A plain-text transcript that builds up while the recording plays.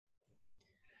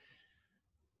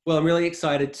Well, I'm really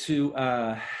excited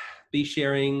to be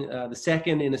sharing the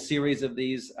second in a series of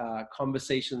these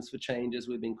conversations for change, as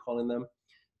we've been calling them.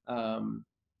 Um,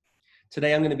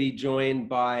 Today, I'm going to be joined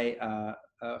by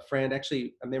a friend,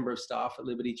 actually a member of staff at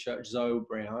Liberty Church, Zoe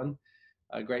Brown,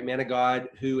 a great man of God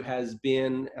who has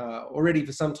been already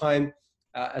for some time,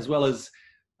 as well as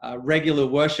a regular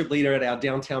worship leader at our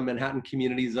downtown Manhattan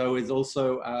community. Zoe is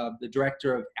also the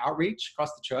director of outreach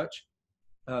across the church.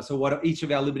 So what each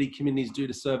of our Liberty communities do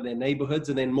to serve their neighborhoods.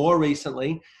 And then more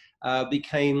recently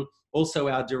became also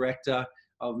our director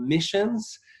of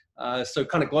missions. So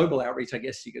kind of global outreach, I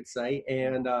guess you could say.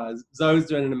 And Zoe's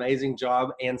doing an amazing job.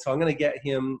 And so I'm going to get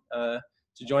him to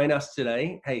join us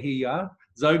today. Hey, here you are.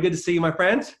 Zoe, good to see you, my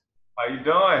friend. How you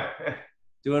doing?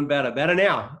 Doing better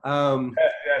now.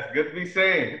 Yes, good to be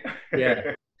seen.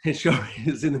 Yeah, it sure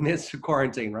is in the midst of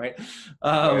quarantine, right?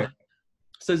 Right.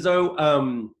 So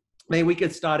Zoe, maybe we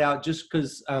could start out just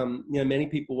because many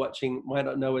people watching might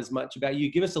not know as much about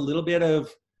you. Give us a little bit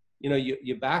of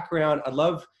your background. I'd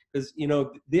love, because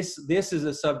this is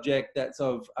a subject that's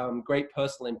of great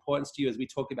personal importance to you as we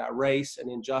talk about race and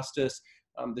injustice,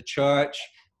 the church.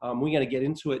 We're going to get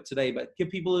into it today, but give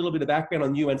people a little bit of background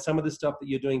on you and some of the stuff that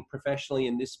you're doing professionally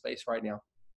in this space right now.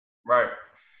 Right.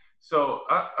 So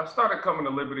I started coming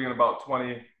to Liberty in about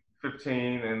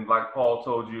 2015, and like Paul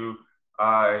told you,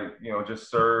 I just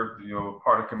served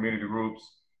part of community groups,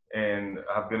 and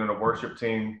I've been in a worship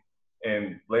team,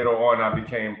 and later on I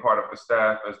became part of the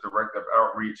staff as director of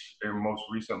outreach, and most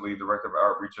recently director of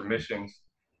outreach and missions.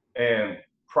 And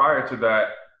prior to that,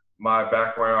 my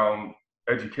background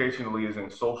educationally is in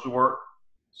social work.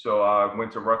 So I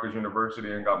went to Rutgers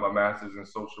University and got my master's in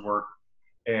social work.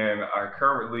 And I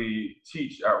currently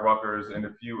teach at Rutgers and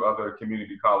a few other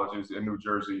community colleges in New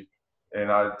Jersey.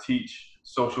 And I teach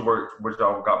social work, which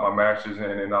I got my master's in.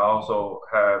 And I also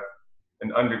have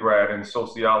an undergrad in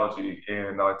sociology,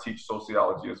 and I teach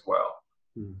sociology as well.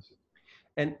 Hmm.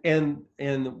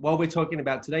 And while we're talking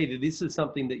about today, this is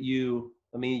something that you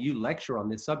lecture on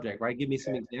this subject, right? Give me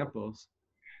some examples.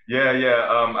 Yeah.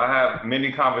 I have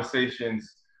many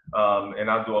conversations, and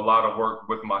I do a lot of work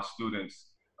with my students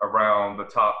around the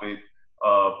topic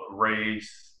of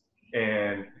race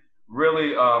and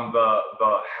really the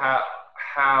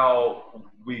how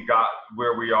we got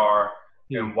where we are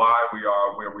and why we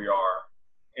are where we are.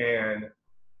 And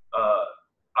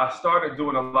I started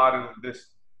doing a lot of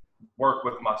this work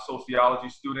with my sociology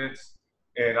students,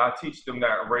 and I teach them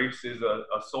that race is a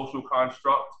social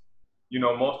construct.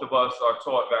 Most of us are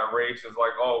taught that race is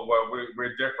like, oh, well,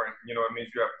 we're different. It means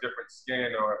you have different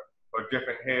skin or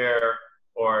different hair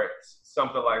or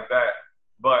something like that.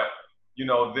 But,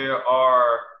 there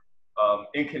are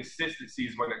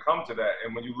inconsistencies when it comes to that.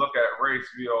 And when you look at race,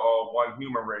 we are all one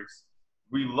human race.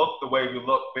 We look the way we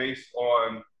look based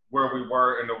on where we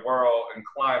were in the world and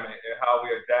climate and how we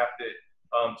adapted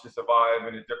to survive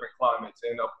in the different climates.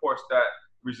 And of course, that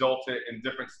resulted in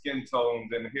different skin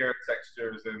tones and hair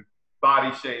textures and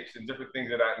body shapes and different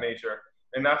things of that nature.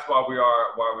 And that's why we are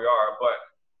why we are. But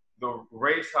the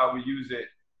race, how we use it,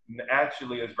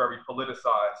 actually is very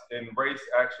politicized. And race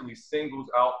actually singles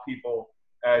out people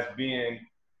as being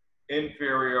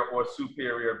inferior or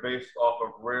superior based off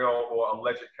of real or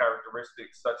alleged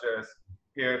characteristics such as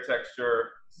hair texture,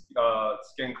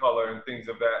 skin color, and things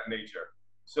of that nature.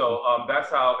 So that's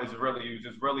how it's really used.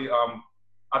 It's really,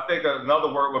 I think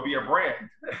another word would be a brand.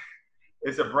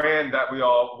 It's a brand that we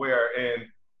all wear. And,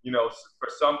 for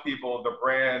some people, the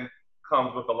brand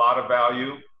comes with a lot of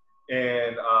value.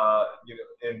 And,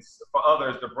 and for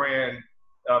others, the brand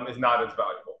is not as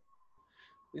valuable.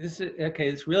 This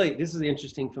is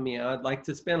interesting for me. I'd like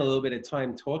to spend a little bit of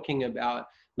time talking about,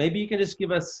 maybe you can just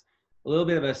give us a little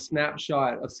bit of a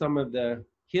snapshot of some of the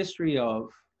history of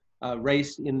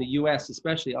race in the US,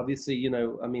 especially. Obviously,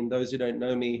 those who don't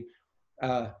know me,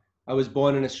 I was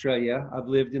born in Australia. I've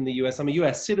lived in the US. I'm a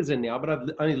US citizen now, but I've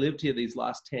only lived here these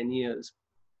last 10 years.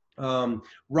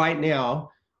 Right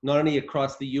now, not only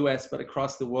across the US, but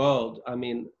across the world,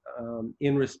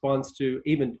 in response to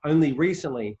even only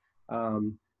recently,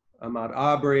 Ahmaud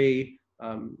Arbery,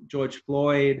 George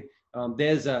Floyd,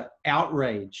 there's a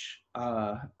outrage,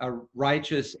 a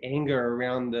righteous anger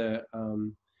around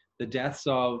the deaths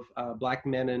of Black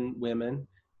men and women.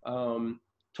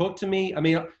 Talk to me.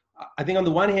 I think on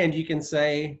the one hand you can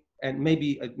say, and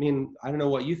maybe, I don't know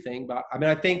what you think, but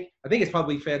I think it's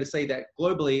probably fair to say that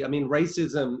globally,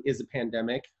 racism is a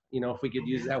pandemic, if we could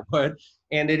use that word,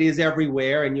 and it is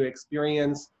everywhere, and you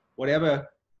experience whatever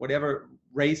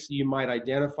race you might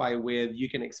identify with, you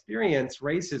can experience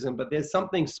racism, but there's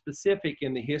something specific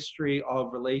in the history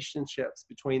of relationships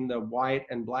between the white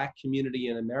and Black community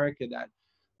in America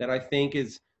that I think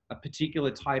is a particular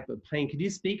type of pain. Could you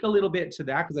speak a little bit to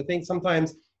that? Because I think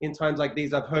sometimes in times like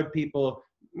these, I've heard people,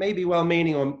 maybe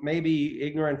well-meaning or maybe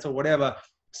ignorant or whatever,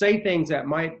 say things that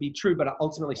might be true, but are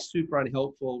ultimately super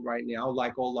unhelpful right now,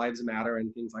 like all lives matter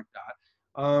and things like that.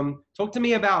 Talk to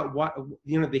me about what,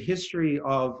 the history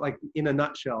of, like, in a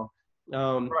nutshell.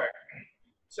 Right.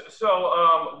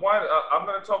 I'm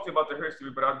going to talk to you about the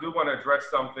history, but I do want to address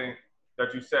something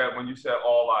that you said when you said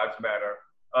all lives matter.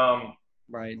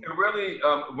 Right. And really,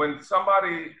 when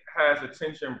somebody has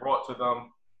attention brought to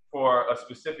them for a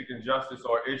specific injustice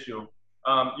or issue,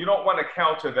 you don't want to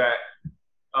counter that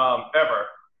ever,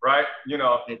 right?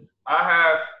 I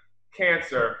have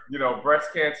cancer, breast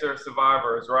cancer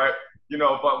survivors, right?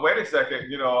 But wait a second,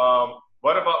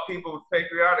 what about people with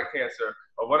pancreatic cancer?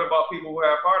 Or what about people who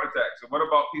have heart attacks? Or what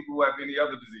about people who have any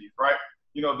other disease, right?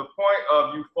 The point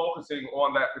of you focusing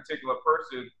on that particular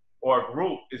person or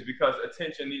group is because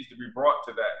attention needs to be brought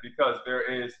to that because there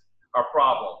is a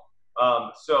problem.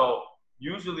 So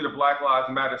usually the Black Lives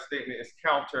Matter statement is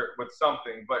countered with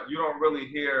something, but you don't really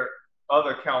hear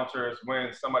other counters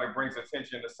when somebody brings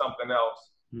attention to something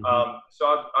else. Mm-hmm. So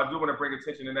I do want to bring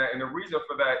attention to that. And the reason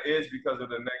for that is because of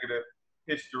the negative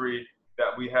history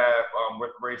that we have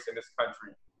with race in this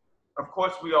country. Of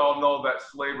course, we all know that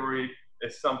slavery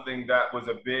is something that was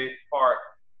a big part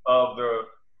of the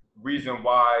reason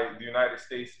why the United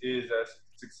States is as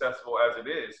successful as it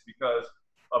is, because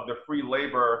of the free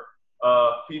labor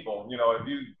people. If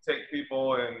you take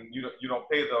people and you don't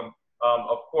pay them,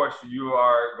 of course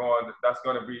that's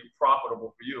going to be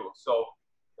profitable for you. So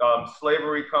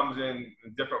slavery comes in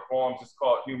different forms. It's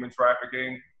called human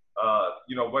trafficking,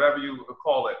 whatever you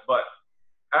call it. But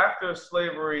after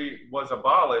slavery was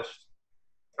abolished,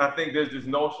 I think there's this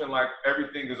notion like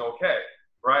everything is okay,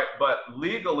 right? But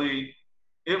legally,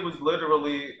 it was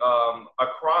literally a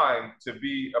crime to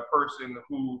be a person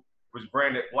who was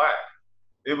branded Black.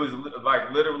 It was like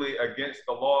literally against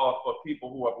the law for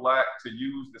people who are Black to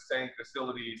use the same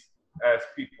facilities as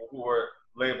people who are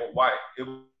labeled white. It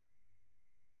was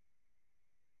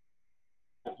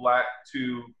Black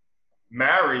to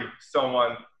marry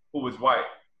someone who was white.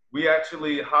 We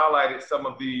actually highlighted some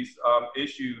of these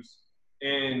issues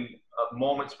in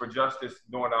Moments for Justice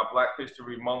during our Black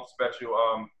History Month special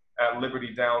at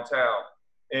Liberty Downtown.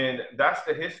 And that's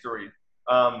the history.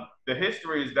 The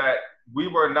history is that we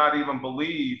were not even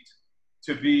believed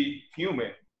to be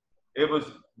human.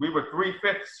 We were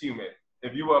 3/5 human.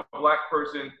 If you were a Black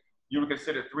person, you were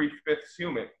considered 3/5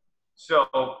 human. So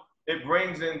it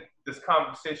brings in this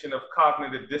conversation of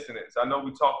cognitive dissonance. I know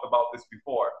we talked about this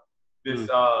before,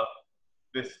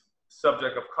 this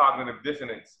subject of cognitive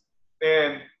dissonance.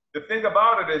 And the thing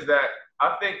about it is that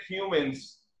I think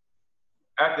humans,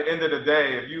 at the end of the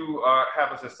day, if you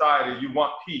have a society, you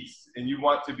want peace and you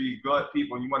want to be good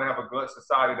people and you want to have a good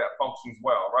society that functions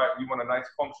well, right? You want a nice,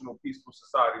 functional, peaceful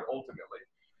society ultimately.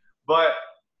 But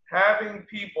having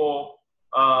people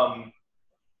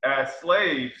as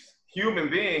slaves, human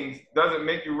beings, doesn't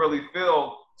make you really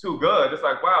feel too good. It's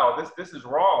like, wow, this is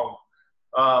wrong,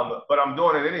 but I'm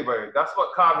doing it anyway. That's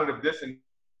what cognitive dissonance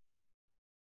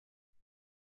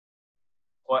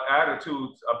or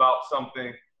attitudes about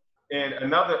something. And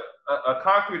a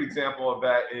concrete example of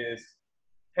that is,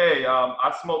 hey,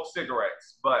 I smoke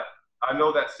cigarettes, but I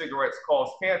know that cigarettes cause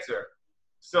cancer.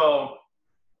 So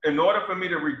in order for me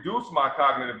to reduce my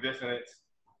cognitive dissonance,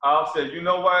 I'll say, you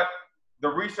know what? The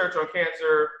research on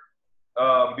cancer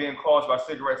being caused by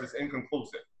cigarettes is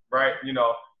inconclusive, right?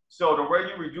 So the way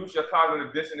you reduce your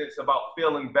cognitive dissonance about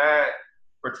feeling bad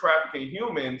for trafficking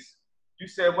humans, you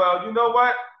say, well, you know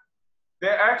what?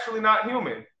 They're actually not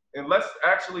human. And let's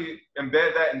actually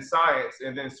embed that in science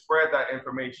and then spread that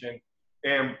information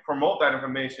and promote that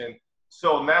information.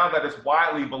 So now that it's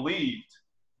widely believed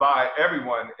by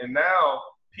everyone, and now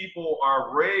people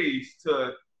are raised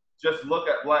to just look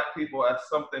at Black people as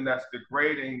something that's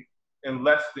degrading and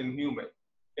less than human.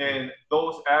 And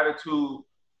those attitudes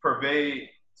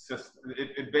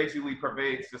it basically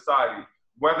pervades society,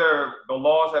 whether the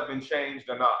laws have been changed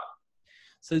or not.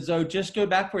 So Zoe, just go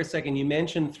back for a second. You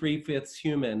mentioned 3/5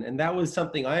 human, and that was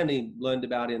something I only learned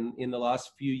about in the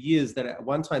last few years, that at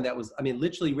one time that was,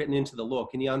 literally written into the law.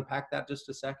 Can you unpack that just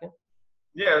a second?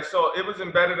 Yeah, so it was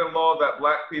embedded in law that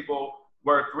Black people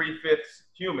were 3/5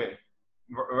 human,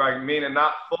 right? Meaning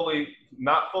not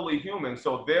fully human.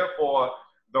 So therefore,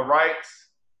 the rights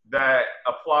that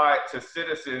applied to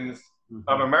citizens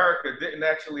of America didn't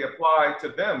actually apply to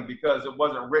them because it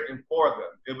wasn't written for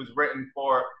them. It was written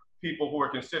for people who are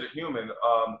considered human,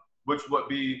 which would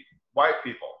be white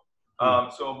people.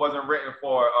 So it wasn't written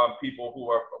for people who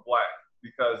are Black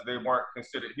because they weren't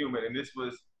considered human. And this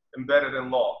was embedded in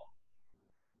law.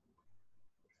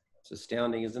 It's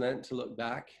astounding, isn't it, to look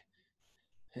back?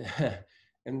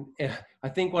 And I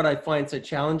think what I find so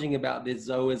challenging about this,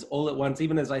 Zoe, is all at once,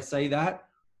 even as I say that,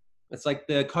 it's like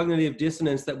the cognitive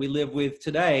dissonance that we live with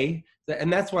today.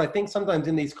 And that's what I think sometimes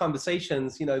in these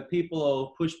conversations, you know, people will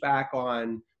push back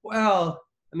on, well,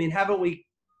 I mean, haven't we,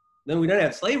 then we don't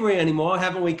have slavery anymore.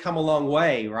 Haven't we come a long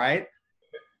way, right?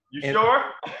 You sure?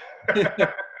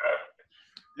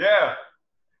 Yeah.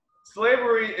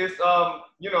 Slavery is,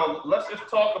 you know, let's just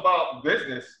talk about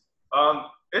business.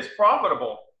 It's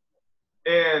profitable.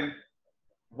 And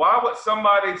why would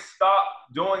somebody stop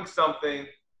doing something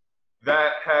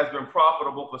that has been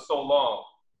profitable for so long?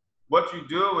 What you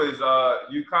do is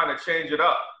you kind of change it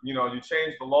up. You know, you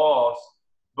change the laws,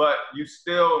 but you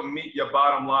still meet your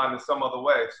bottom line in some other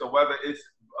way. So whether it's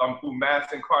through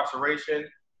mass incarceration,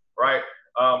 right,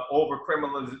 over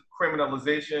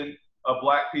criminalization of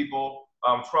Black people,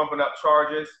 trumping up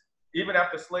charges. Even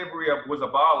after slavery was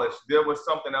abolished, there was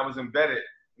something that was embedded.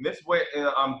 And this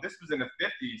was in the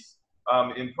 50s,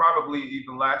 and probably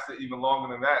even lasted even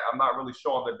longer than that. I'm not really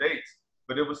sure on the dates,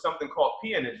 but it was something called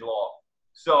peonage law.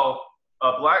 So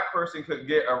a Black person could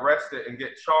get arrested and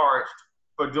get charged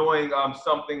for doing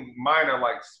something minor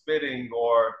like spitting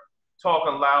or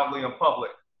talking loudly in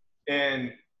public.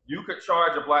 And you could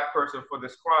charge a Black person for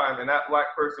this crime, and that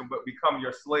Black person would become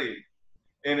your slave.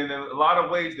 And in a lot of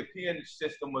ways, the peonage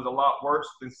system was a lot worse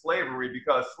than slavery,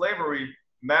 because slavery,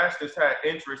 masters had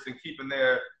interest in keeping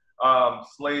their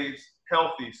slaves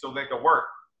healthy so they could work.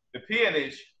 The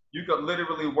peonage, you could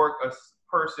literally work a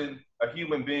person, a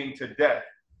human being, to death,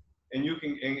 and you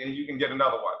can get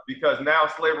another one, because now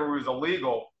slavery is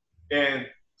illegal, and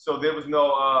so there was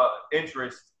no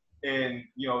interest in,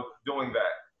 you know, doing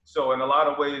that. So in a lot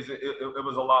of ways, it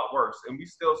was a lot worse. And we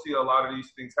still see a lot of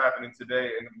these things happening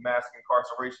today in the mass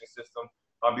incarceration system,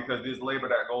 because there's labor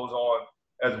that goes on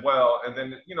as well. And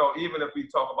then, you know, even if we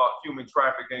talk about human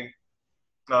trafficking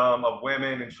of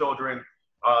women and children,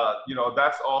 you know,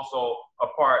 that's also a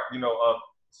part, you know, of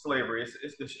slavery.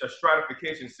 It's a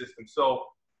stratification system. So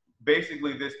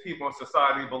basically, there's people in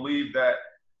society believe that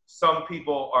some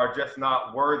people are just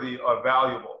not worthy or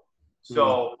valuable.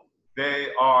 So they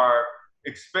are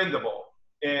expendable,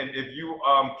 and if you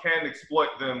can exploit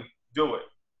them, do it.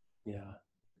 Yeah.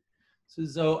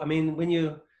 So I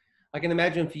mean, I can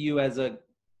imagine for you as a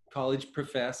college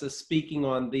professor speaking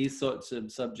on these sorts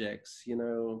of subjects, you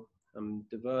know,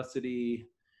 diversity,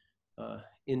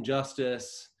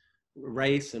 injustice,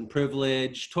 race, and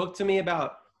privilege. Talk to me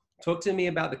about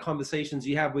the conversations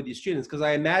you have with your students, because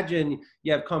I imagine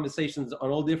you have conversations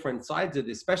on all different sides of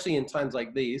this, especially in times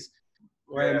like these,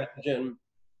 where I imagine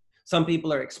some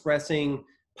people are expressing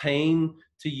pain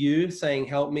to you, saying,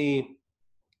 help me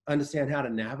understand how to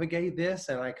navigate this.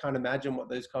 And I can't imagine what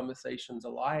those conversations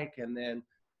are like. And then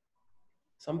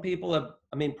some people are,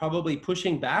 I mean, probably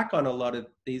pushing back on a lot of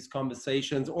these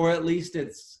conversations, or at least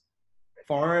it's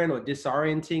foreign or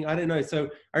disorienting. I don't know. So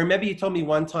I remember you told me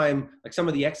one time, like some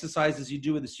of the exercises you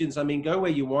do with the students, I mean, go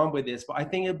where you want with this, but I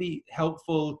think it'd be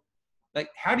helpful. Like,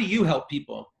 how do you help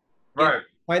people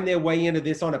find their way into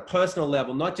this on a personal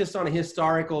level, not just on a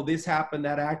historical, this happened,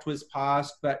 that act was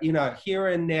passed, but, you know, here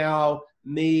and now,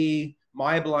 me,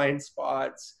 my blind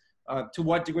spots, to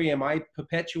what degree am I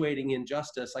perpetuating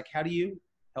injustice? Like, how do you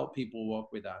help people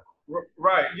walk with that?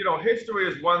 Right. You know, history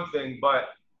is one thing, but,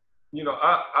 you know,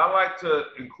 I like to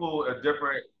include a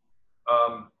different,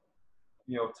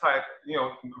 you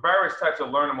know, various types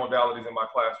of learning modalities in my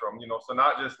classroom, you know, so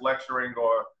not just lecturing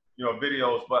or, you know,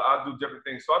 videos, but I do different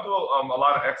things. So I do a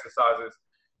lot of exercises,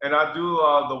 and I do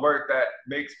the work that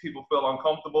makes people feel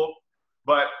uncomfortable.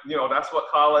 But, you know, that's what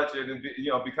college and,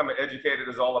 you know, becoming educated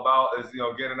is all about, is, you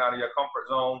know, getting out of your comfort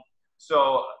zone.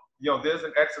 So, you know, there's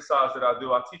an exercise that I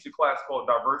do. I teach a class called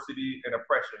Diversity and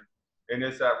Oppression, and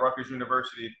it's at Rutgers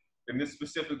University. And this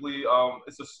specifically, all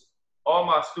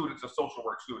my students are social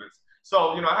work students.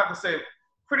 So, you know, I have to say,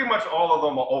 pretty much all of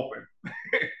them are open.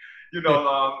 You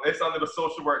know, it's under the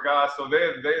social work guys, so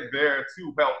they're there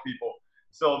to help people.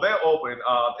 So they're open.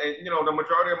 And, you know, the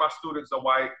majority of my students are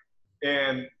white.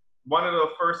 And one of the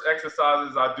first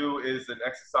exercises I do is an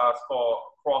exercise called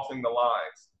Crossing the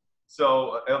Lines.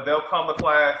 So they'll come to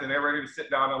class and they're ready to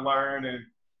sit down and learn and,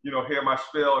 you know, hear my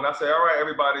spiel. And I say, all right,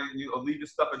 everybody, you know, leave your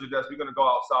stuff at your desk. We're going to go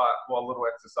outside for a little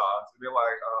exercise. And they're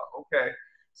like, okay.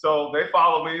 So they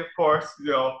follow me, of course,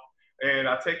 you know, and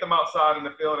I take them outside in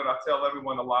the field and I tell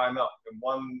everyone to line up in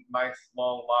one nice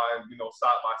long line, you know,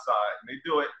 side by side. And they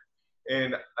do it.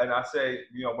 And I say,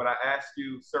 you know, when I ask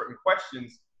you certain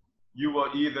questions, you will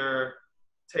either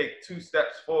take 2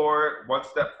 steps forward, 1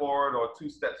 step forward, or 2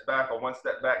 steps back, or 1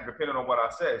 step back, depending on what I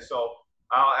say. So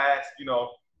I'll ask, you know,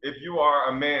 if you are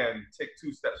a man, take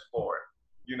 2 steps forward.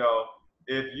 You know,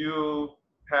 if you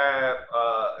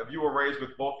if you were raised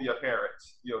with both of your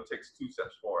parents, takes 2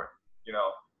 steps forward. You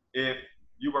know, if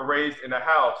you were raised in a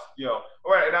house,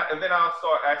 all right, and then I'll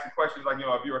start asking questions like,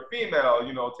 if you're a female,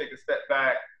 take a step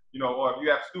back, or if you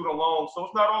have student loans. So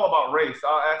it's not all about race.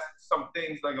 I'll ask some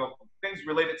things like, things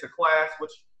related to class,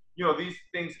 which, these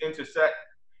things intersect.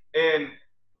 And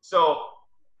so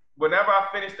whenever I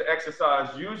finish the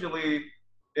exercise, usually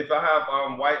if I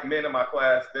have white men in my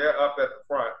class, they're up at the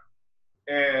front.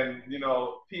 And,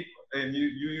 people, and you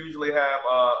usually have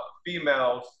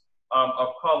females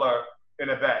of color in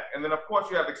the back. And then, of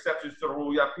course, you have exceptions to the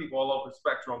rule. You have people all over the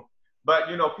spectrum. But,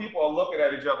 people are looking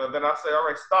at each other. And then I say, all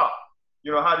right, stop.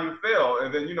 How do you feel?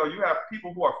 And then, you have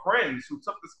people who are friends who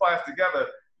took this class together.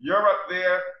 You're up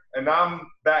there and I'm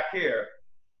back here.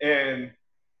 And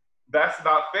that's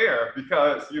not fair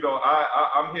because,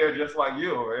 I'm here just like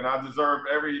you and I deserve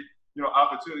every,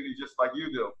 opportunity just like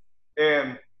you do.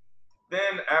 And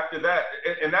then after that,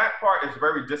 and that part is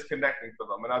very disconnecting for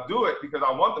them. And I do it because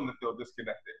I want them to feel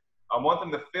disconnected. I want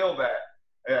them to feel that,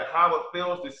 how it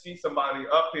feels to see somebody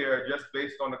up here just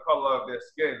based on the color of their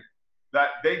skin,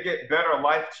 that they get better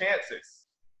life chances.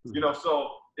 So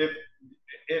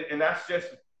and that's just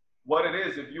what it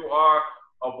is. If you are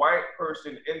a white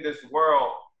person in this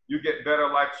world, you get better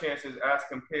life chances as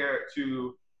compared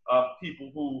to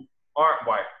people who aren't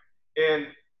white. And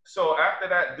so after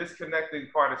that disconnecting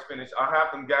part is finished, I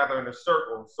have them gather in a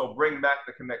circle. So bring back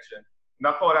the connection. And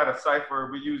I call that a cipher.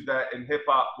 We use that in hip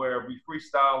hop where we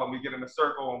freestyle and we get in a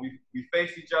circle and we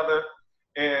face each other.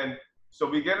 And so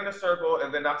we get in a circle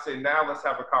and then I say, now let's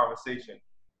have a conversation.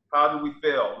 How do we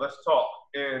feel? Let's talk.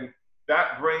 And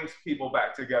that brings people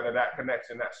back together, that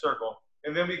connection, that circle.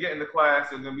 And then we get into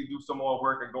class and then we do some more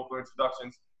work and go through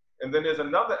introductions. And then there's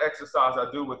another exercise I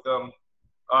do with them.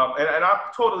 And I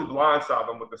totally blindside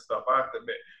them with this stuff, I have to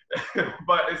admit.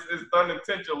 But it's done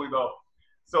intentionally though.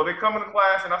 So they come into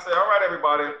class and I say, all right,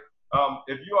 everybody,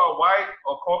 if you are white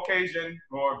or Caucasian,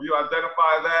 or if you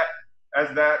identify that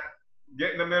as that,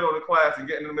 get in the middle of the class and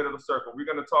get in the middle of the circle. We're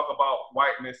gonna talk about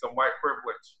whiteness and white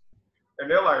privilege.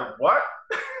 And they're like, what?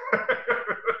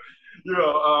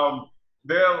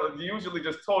 They're usually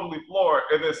just totally floored.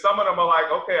 And then some of them are like,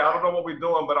 okay, I don't know what we're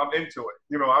doing, but I'm into it.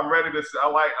 I'm ready to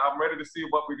see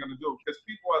what we're gonna do. Because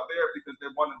people are there because they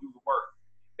want to do the work.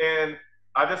 And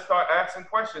I just start asking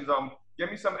questions. Give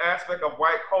me some aspect of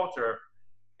white culture.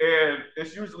 And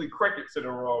it's usually crickets in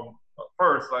the room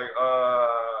first, like,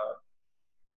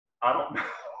 I don't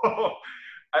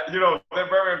know. They're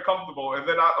very uncomfortable. And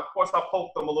then of course I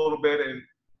poke them a little bit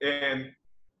and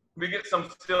we get some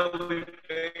silly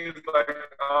things like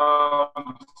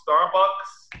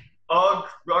Starbucks, Ugg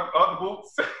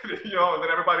boots, and then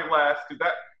everybody laughs because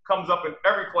that comes up in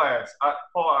every class.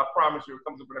 Paul, I promise you, it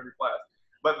comes up in every class.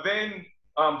 But then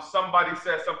somebody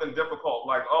says something difficult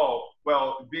like, oh,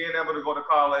 well, being able to go to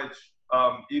college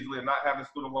easily and not having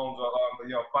student loans or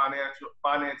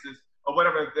finances or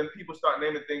whatever, then people start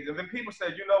naming things. And then people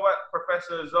say, you know what,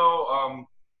 Professor Zoe,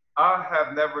 I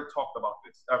have never talked about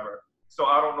this ever. So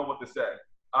I don't know what to say.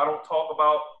 I don't talk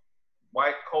about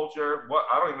white culture.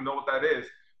 I don't even know what that is.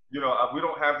 We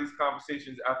don't have these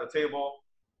conversations at the table.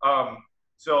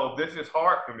 So this is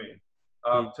hard for me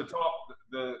to talk,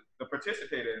 the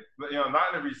participate in,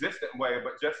 not in a resistant way,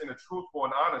 but just in a truthful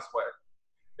and honest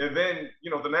way. And then,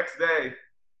 the next day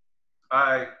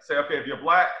I say, okay, if you're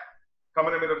black, come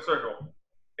in the middle of the circle.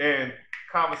 And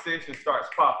conversation starts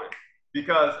popping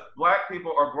because black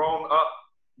people are grown up.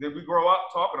 We grow up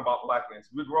talking about blackness.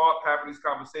 We grow up having these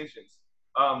conversations.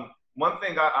 One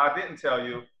thing I didn't tell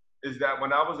you is that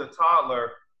when I was a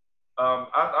toddler,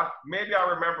 maybe I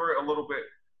remember it a little bit,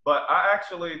 but I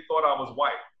actually thought I was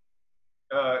white.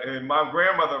 And my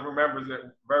grandmother remembers it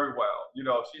very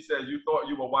well. She said, you thought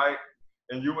you were white,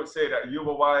 and you would say that you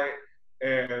were white,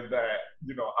 and that,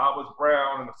 I was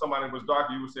brown, and if somebody was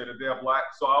darker, you would say that they're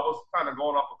black. So I was kind of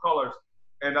going off of colors.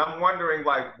 And I'm wondering,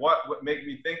 like, what would make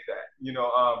me think that?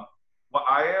 Well,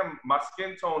 my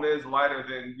skin tone is lighter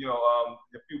than,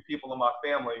 a few people in my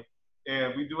family.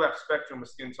 And we do have spectrum of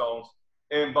skin tones.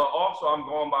 But also I'm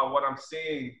going by what I'm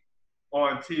seeing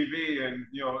on TV and,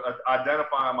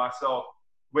 identifying myself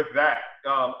with that.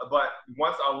 But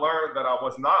once I learned that I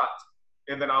was not,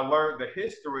 and then I learned the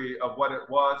history of what it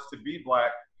was to be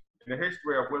black and the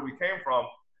history of where we came from,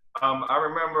 I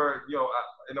remember,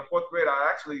 in the 4th grade, I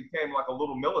actually became like a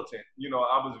little militant.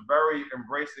 I was very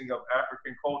embracing of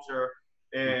African culture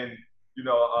and,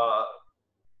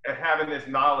 and having this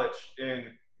knowledge and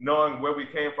knowing where we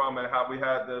came from and how we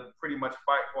had to pretty much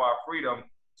fight for our freedom.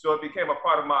 So it became a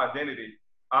part of my identity.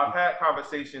 I've had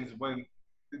conversations when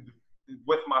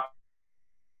with my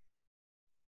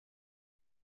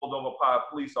pulled over by a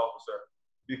police officer,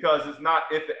 because it's not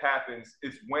if it happens,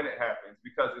 it's when it happens,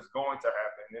 because it's going to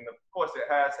happen. And of course, it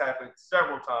has happened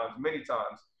several times, many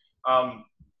times.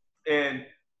 And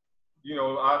you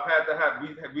know,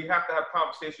 we have to have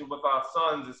conversations with our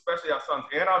sons, especially our sons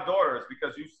and our daughters,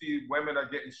 because you see women are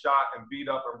getting shot and beat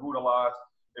up and brutalized.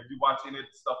 If you watch any of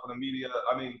the stuff on the media,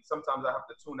 I mean, sometimes I have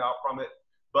to tune out from it.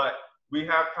 But we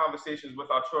have conversations with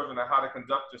our children on how to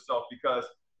conduct yourself, because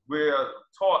we're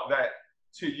taught that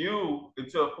to you and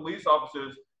to police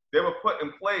officers, they were put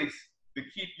in place to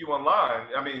keep you in line.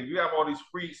 I mean, you have all these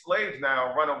free slaves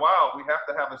now running wild. We have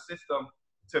to have a system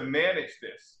to manage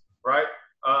this, right?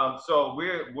 So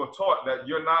we're taught that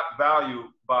you're not valued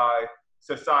by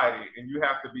society, and you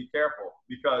have to be careful,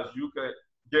 because you could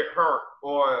get hurt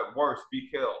or worse, be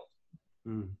killed.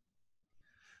 Mm.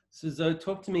 So Zoe,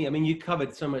 talk to me. I mean, you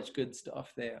covered so much good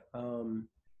stuff there. I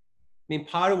mean,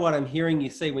 part of what I'm hearing you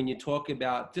say when you talk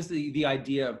about just the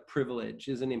idea of privilege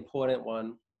is an important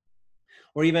one,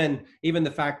 or even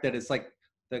the fact that it's like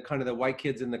the kind of the white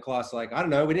kids in the class, like, I don't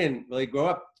know, we didn't really grow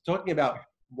up talking about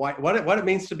white, what it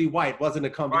means to be white. Wasn't a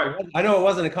conversation. Right. I know it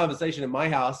wasn't a conversation in my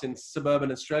house in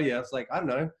suburban Australia. It's like, I don't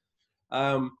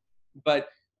know. But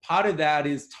part of that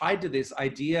is tied to this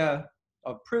idea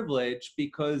of privilege,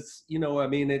 because, you know, I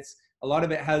mean, it's a lot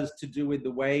of it has to do with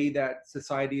the way that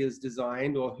society is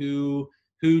designed, or who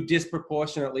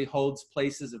disproportionately holds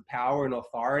places of power and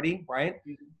authority, right?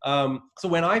 So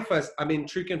when I mean,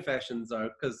 true confessions though,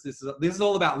 because this is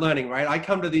all about learning, right? I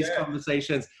come to these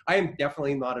conversations. I am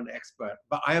definitely not an expert,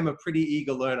 but I am a pretty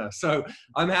eager learner. So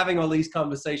I'm having all these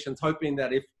conversations, hoping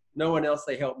that if no one else,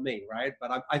 they help me, right?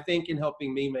 But I think in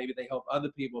helping me, maybe they help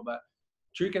other people. But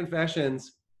true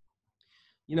confessions,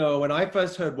 you know, when I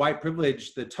first heard white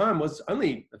privilege, the term was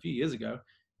only a few years ago.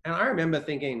 And I remember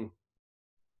thinking,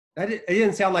 it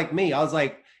didn't sound like me. I was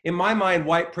like, in my mind,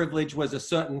 white privilege was a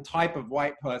certain type of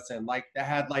white person, like they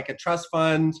had like a trust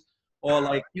fund, or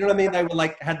like, you know what I mean? They were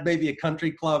like, had maybe a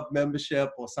country club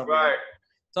membership or something. Right. Like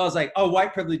that. So I was like, oh,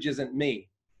 white privilege isn't me,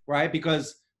 right?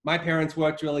 Because my parents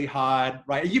worked really hard,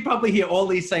 right? You probably hear all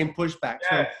these same pushbacks.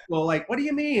 Yes. Well, like, what do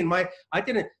you mean? My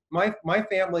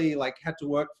family like had to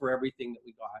work for everything that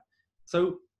we got.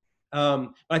 So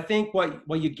I think what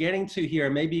you're getting to here,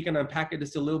 maybe you can unpack it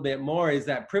just a little bit more, is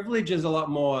that privilege is a lot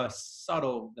more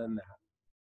subtle than that.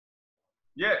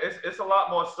 Yeah, it's a lot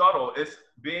more subtle. It's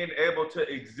being able to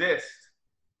exist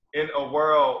in a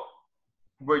world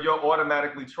where you're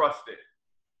automatically trusted.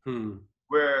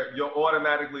 Where you're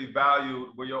automatically valued,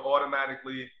 where you're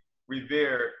automatically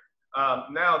revered.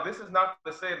 Now, this is not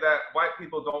to say that white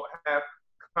people don't have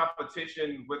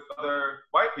competition with other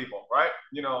white people, right?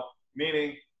 You know,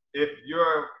 meaning if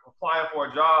you're applying for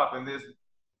a job and there's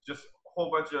just a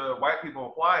whole bunch of white people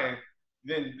applying,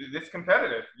 then it's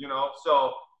competitive, you know?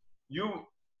 So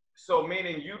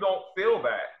meaning you don't feel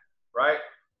bad, right?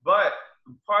 But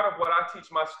part of what I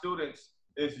teach my students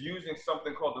is using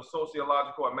something called the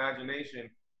sociological imagination,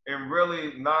 and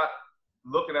really not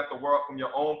looking at the world from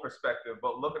your own perspective,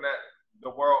 but looking at the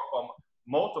world from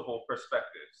multiple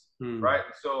perspectives, right?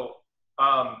 So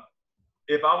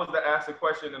if I was to ask a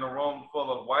question in a room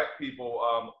full of white people,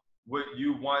 would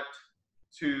you want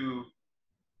to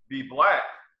be black?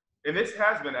 And this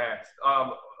has been asked.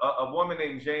 A woman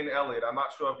named Jane Elliott, I'm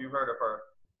not sure if you heard of her.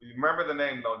 You remember the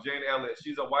name though, Jane Elliott.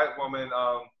 She's a white woman.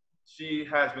 She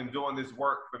has been doing this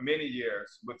work for many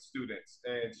years with students,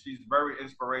 and she's very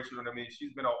inspirational to me.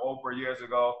 She's been on Oprah years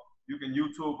ago. You can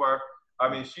YouTube her. I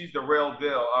mean, she's the real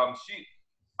deal.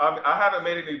 I haven't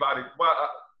made anybody, well,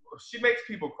 she makes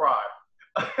people cry.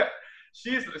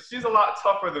 She's a lot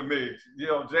tougher than me. You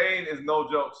know, Jane is no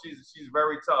joke. She's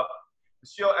very tough.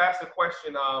 She'll ask a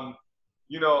question,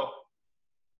 you know,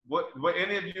 would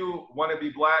any of you want to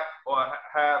be black or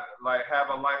have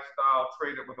a lifestyle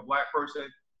traded with a black person?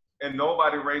 And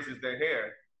nobody raises their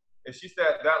hand. And she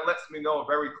said, that lets me know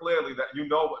very clearly that you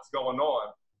know what's going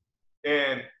on.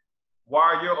 And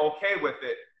why you're okay with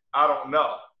it, I don't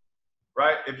know,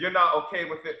 right? If you're not okay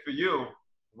with it for you,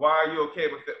 why are you okay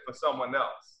with it for someone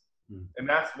else? And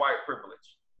that's white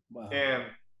privilege. Wow. And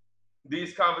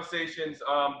these conversations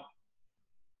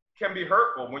can be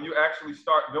hurtful when you actually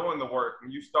start doing the work,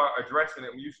 when you start addressing it,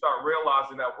 when you start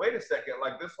realizing that, wait a second,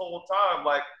 like this whole time,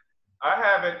 like I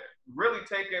haven't really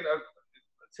taken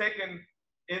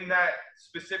in that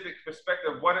specific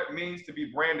perspective what it means to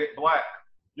be branded black,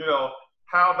 you know,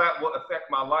 how that will affect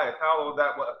my life, how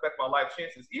that will affect my life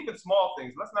chances, even small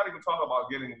things. Let's not even talk about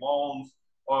getting loans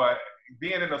or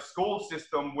being in a school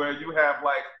system where you have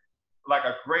like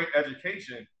a great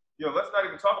education. let's not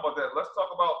even talk about that. Let's talk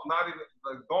about not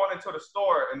even going into the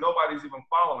store and nobody's even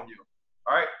following you.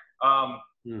 All right.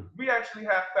 We actually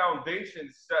have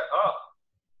foundations set up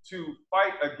to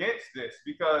fight against this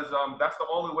because that's the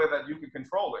only way that you can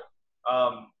control it.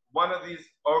 One of these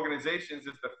organizations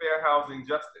is the Fair Housing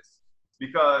Justice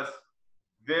because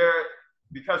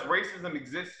racism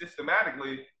exists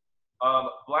systematically.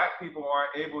 Black people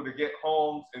aren't able to get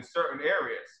homes in certain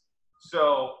areas.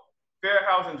 So Fair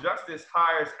Housing Justice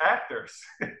hires actors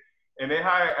and they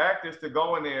hire actors to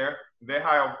go in there. They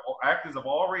hire actors of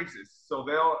all races. So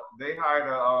they hired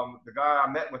the guy I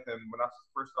met with him when I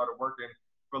first started working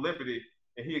for Liberty,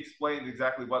 and he explained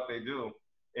exactly what they do.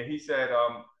 And he said,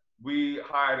 we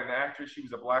hired an actress. She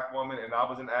was a Black woman and I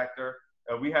was an actor,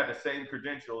 and we had the same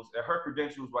credentials, and her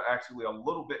credentials were actually a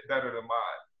little bit better than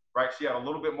mine, right? She had a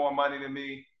little bit more money than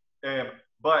me.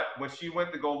 But when she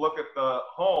went to go look at the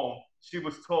home, she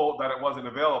was told that it wasn't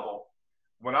available.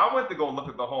 When I went to go look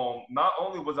at the home, not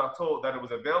only was I told that it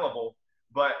was available,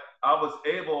 but I was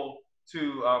able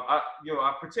to,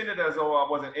 I pretended as though I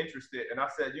wasn't interested. And I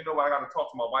said, you know what, I got to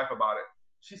talk to my wife about it.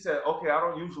 She said, okay, I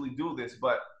don't usually do this,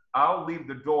 but I'll leave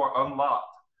the door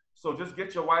unlocked. So just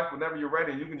get your wife whenever you're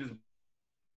ready, and you can just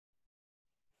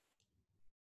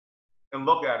and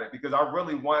look at it because I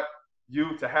really want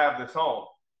you to have this home.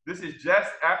 This is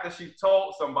just after she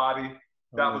told somebody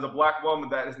that was a Black woman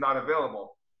that is not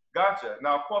available. Gotcha.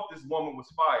 Now, of course, this woman was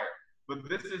fired, but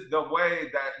this is the way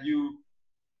that you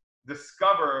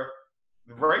discover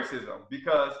racism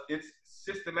because it's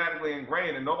systematically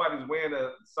ingrained, and nobody's wearing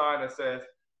a sign that says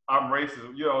I'm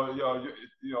racist.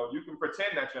 You can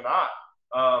pretend that you're not,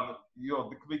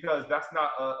 because that's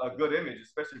not a good image,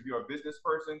 especially if you're a business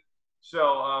person.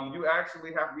 So we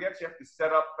actually have to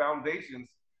set up foundations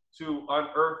to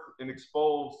unearth and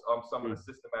expose some of the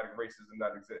systematic racism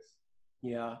that exists.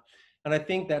 Yeah. And I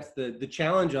think that's the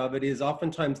challenge of it is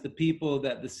oftentimes the people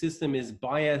that the system is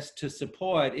biased to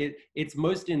support, it's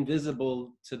most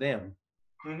invisible to them.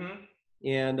 Mm-hmm.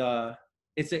 And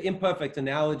it's an imperfect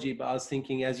analogy, but I was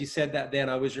thinking, as you said that then,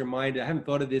 I was reminded, I haven't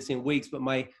thought of this in weeks, but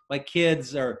my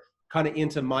kids are kind of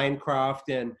into Minecraft,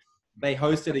 and they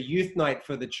hosted a youth night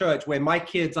for the church where my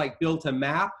kids like built a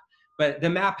map, but the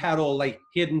map had all like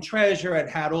hidden treasure. It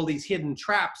had all these hidden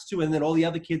traps too. And then all the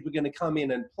other kids were going to come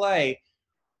in and play.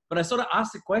 But I sort of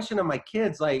asked the question of my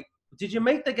kids, like, did you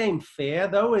make the game fair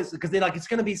though? Because they're like, it's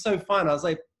going to be so fun. I was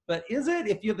like, but is it?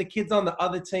 If you're the kids on the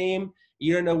other team,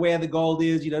 you don't know where the gold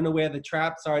is, you don't know where the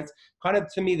traps are. It's kind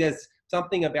of, to me, there's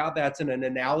something about that's an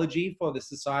analogy for the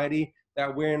society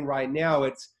that we're in right now.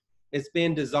 It's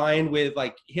been designed with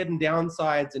like hidden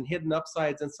downsides and hidden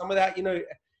upsides, and some of that,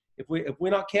 if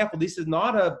we're not careful, this is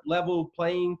not a level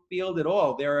playing field at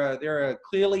all. There are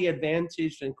clearly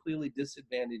advantaged and clearly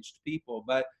disadvantaged people,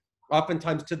 but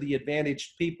oftentimes to the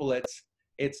advantaged people,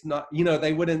 it's not,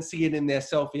 they wouldn't see it in their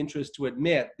self-interest to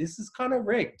admit this is kind of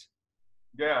rigged.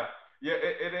 Yeah,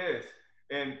 it is.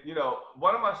 And,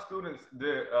 one of my students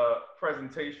did a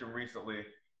presentation recently,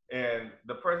 and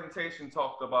the presentation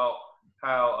talked about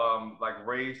how like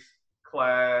race,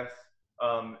 class,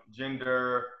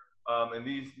 gender, and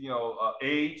these,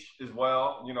 age as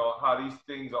well, how these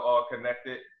things are all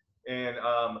connected. And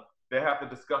they have to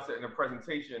discuss it in a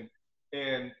presentation.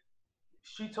 And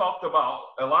she talked about,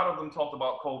 a lot of them talked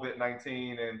about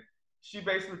COVID-19, and she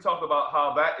basically talked about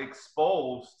how that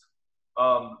exposed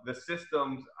the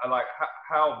systems, like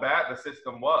how bad the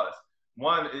system was.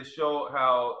 One, it showed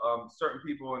how certain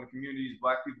people in the communities,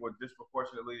 Black people, were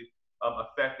disproportionately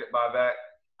affected by that.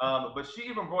 But she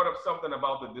even brought up something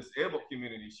about the disabled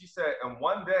community. She said, in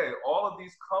one day, all of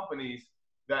these companies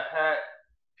that had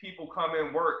people come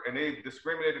in work and they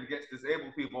discriminated against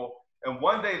disabled people, and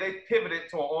one day they pivoted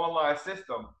to an online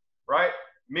system, right?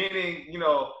 Meaning,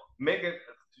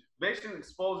 basically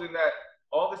exposing that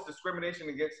all this discrimination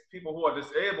against people who are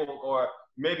disabled or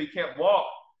maybe can't walk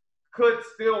could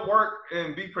still work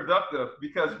and be productive,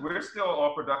 because we're still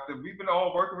all productive. We've been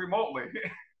all working remotely.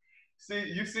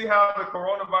 You see how the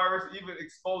coronavirus even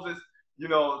exposes,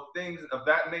 things of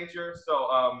that nature. So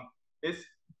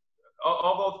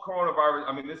although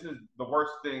coronavirus, this is the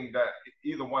worst thing that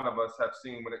either one of us have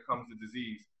seen when it comes to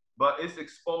disease, but it's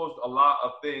exposed a lot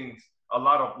of things, a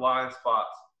lot of blind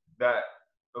spots that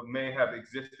may have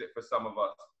existed for some of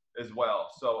us as well.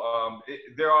 So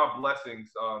there are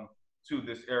blessings to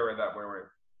this era that we're in.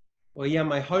 Well, yeah,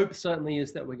 my hope certainly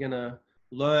is that we're going to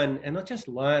learn, and not just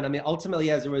learn,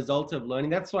 ultimately as a result of learning.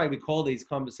 That's why we call these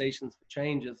conversations for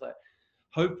change, is like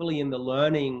hopefully in the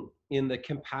learning, in the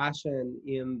compassion,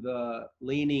 in the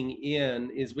leaning in,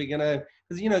 is we're going to,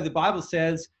 because the Bible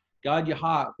says guard your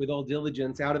heart with all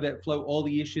diligence, out of it flow all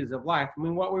the issues of life. I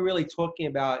mean, what we're really talking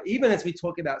about, even as we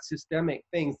talk about systemic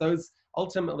things, those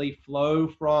ultimately flow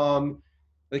from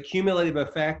the cumulative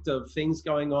effect of things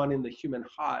going on in the human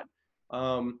heart.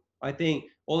 I think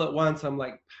all at once, I'm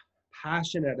like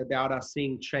passionate about us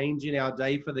seeing change in our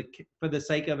day for the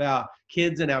sake of our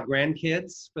kids and our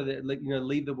grandkids, for the, you know,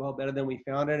 leave the world better than we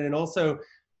found it, and also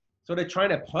sort of trying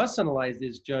to personalize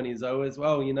this journey, Zoe, as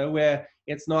well, you know, where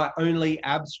it's not only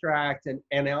abstract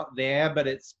and out there, but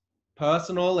it's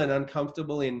personal and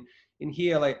uncomfortable in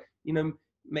here. Like, you know,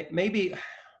 maybe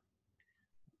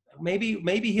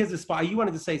here's a spot. You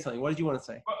wanted to say something. What did you want to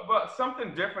say? But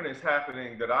something different is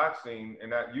happening that I've seen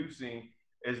and that you've seen,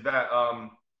 is that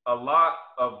a lot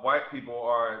of white people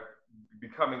are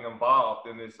becoming involved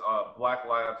in this Black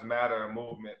Lives Matter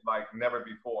movement like never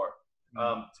before.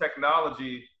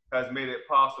 Technology has made it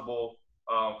possible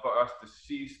for us to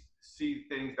see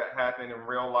things that happen in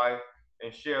real life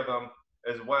and share them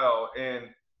as well. And,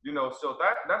 you know, so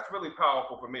that's really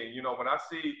powerful for me. You know, when I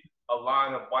see a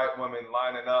line of white women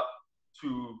lining up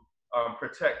to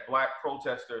protect Black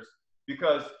protesters,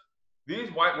 because these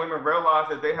white women realize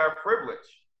that they have privilege,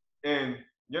 and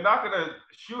you're not going to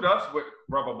shoot us with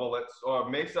rubber bullets or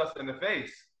mace us in the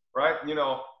face, right? You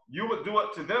know, you would do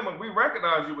it to them, and we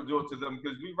recognize you would do it to them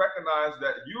because we recognize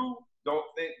that you don't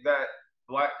think that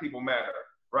Black people matter,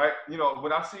 right? You know,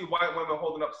 when I see white women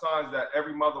holding up signs that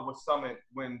every mother was summoned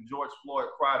when George Floyd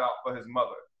cried out for his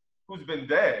mother, who's been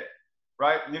dead,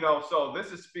 right? You know, so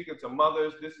this is speaking to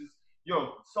mothers. This is, you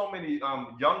know, so many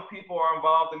young people are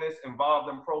involved in this, involved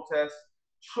in protests,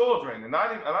 children, and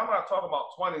I'm not talking about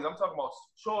 20s, I'm talking about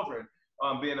children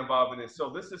being involved in this. So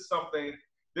this is something,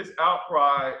 this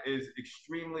outcry is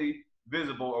extremely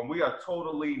visible, and we are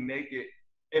totally naked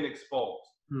and exposed.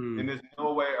 And there's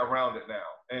no way around it now.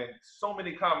 And so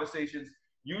many conversations,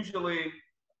 usually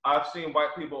I've seen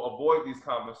white people avoid these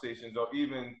conversations or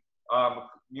even,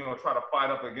 you know, try to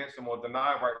fight up against them or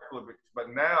deny white privilege.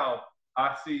 But now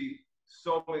I see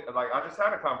so many, like I just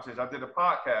had a conversation. I did a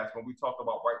podcast when we talked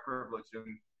about white privilege,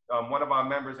 and one of our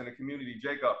members in the community,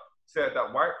 Jacob, said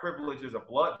that white privilege is a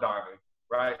blood diamond,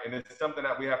 right? And it's something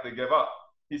that we have to give up.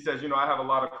 He says, you know, I have a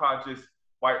lot of conscious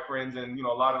white friends, and, you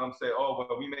know, a lot of them say, oh,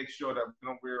 well, we make sure that we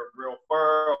don't wear real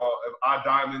fur, or if our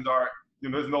diamonds aren't, you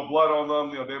know, there's no blood on them,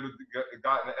 you know, they would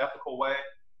got in an ethical way.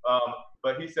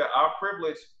 But he said, our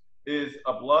privilege is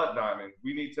a blood diamond.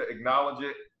 We need to acknowledge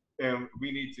it, and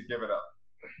we need to give it up.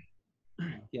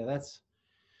 Yeah,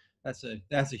 that's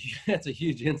a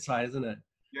huge insight, isn't it?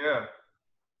 Yeah.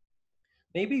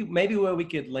 Maybe where we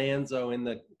could land, Zoe, in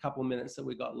the couple minutes that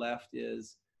we got left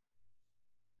is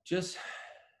just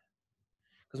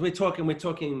because we're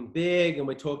talking big, and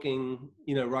we're talking,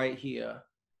 you know, right here.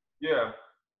 Yeah.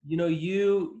 You know,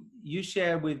 you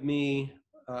shared with me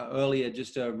earlier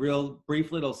just a real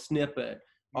brief little snippet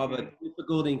of a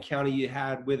difficult encounter you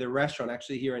had with a restaurant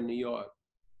actually here in New York.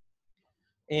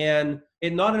 And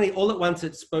it not only all at once,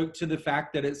 it spoke to the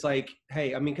fact that it's like,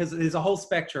 hey, I mean, because there's a whole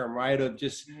spectrum, right, of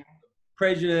just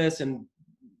prejudice and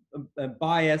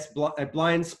bias,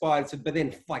 blind spots, but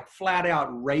then like flat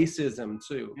out racism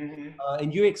too.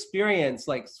 And you experienced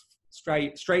like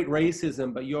straight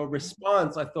racism, but your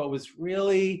response, I thought, was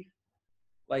really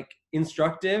like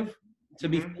instructive to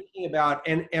be thinking about.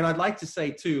 And I'd like to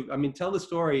say too, I mean, tell the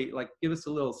story, like give us a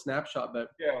little snapshot, but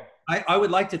yeah. I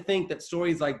would like to think that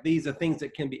stories like these are things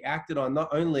that can be acted on not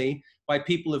only by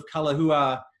people of color who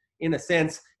are, in a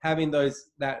sense, having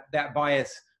that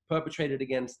bias perpetrated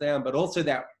against them, but also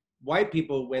that white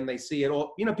people, when they see it,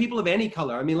 or, you know, people of any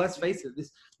color. I mean, let's face it,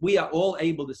 we are all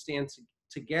able to stand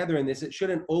together in this. It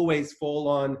shouldn't always fall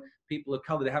on people of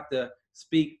color to have to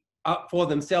speak up for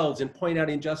themselves and point out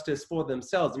injustice for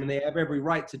themselves. I mean, they have every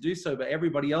right to do so, but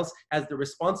everybody else has the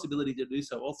responsibility to do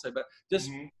so also. But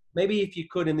just maybe if you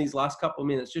could, in these last couple of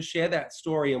minutes, just share that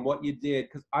story and what you did,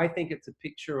 because I think it's a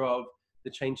picture of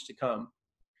the change to come.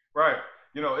 Right.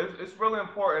 You know, it's really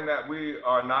important that we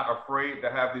are not afraid to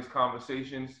have these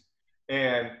conversations.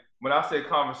 And when I say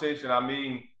conversation, I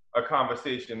mean a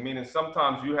conversation, meaning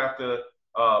sometimes you have to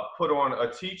put on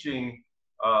a teaching,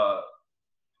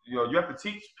 you know, you have to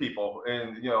teach people,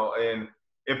 and, you know, and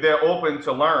if they're open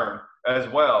to learn as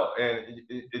well. And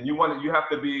you have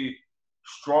to be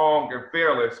strong and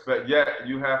fearless, but yet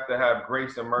you have to have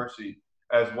grace and mercy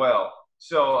as well.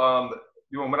 So,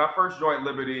 you know, when I first joined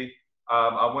Liberty,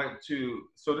 I went to,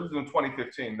 so this was in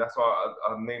 2015, that's why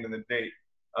I'm naming the date.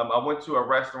 I went to a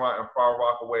restaurant in Far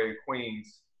Rockaway,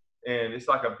 Queens, and it's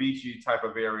like a beachy type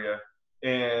of area.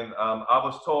 And I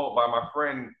was told by my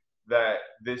friend that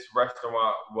this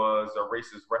restaurant was a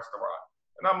racist restaurant.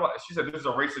 And I'm like, she said, this is a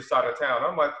racist side of town.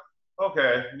 I'm like,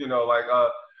 okay, like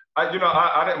I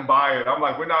didn't buy it. I'm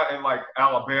like, we're not in like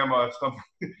Alabama or something.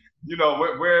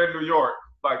 We're in New York.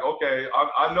 Like, okay,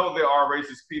 I know there are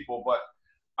racist people, but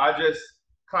I just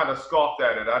kind of scoffed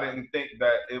at it. I didn't think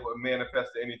that it would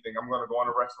manifest to anything. I'm going to go in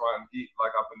a restaurant and eat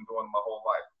like I've been doing my whole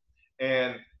life.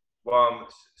 And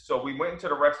so we went into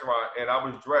the restaurant, and I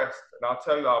was dressed, and I'll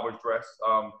tell you I was dressed.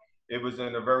 It was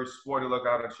in a very sporty look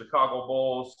out of Chicago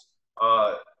Bulls,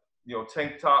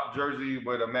 tank top jersey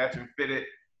with a matching fitted,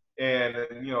 and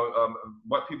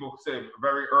what people say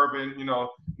very urban,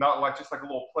 not like just like a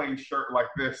little plain shirt like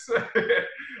this.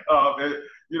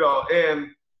 And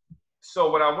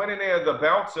so when I went in there, the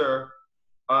bouncer,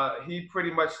 he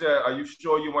pretty much said, "Are you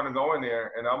sure you want to go in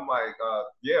there?" And I'm like,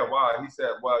 "Yeah, why?" He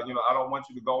said, "Well, I don't want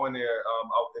you to go in there.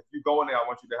 If you go in there, I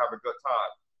want you to have a good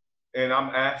time." And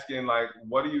I'm asking, like,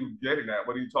 "What are you getting at?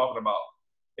 What are you talking about?"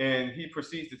 And he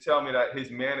proceeds to tell me that his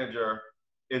manager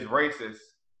is racist,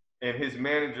 and his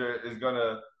manager is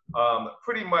gonna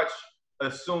pretty much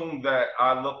assume that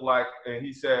I look like, and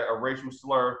he said a racial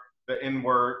slur, the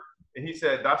N-word, and he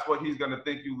said that's what he's gonna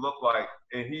think you look like,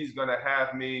 and he's gonna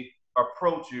have me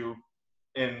approach you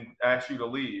and ask you to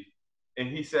leave. And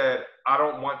he said, I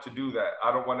don't want to do that.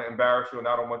 I don't want to embarrass you, and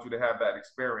I don't want you to have that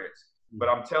experience. But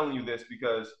I'm telling you this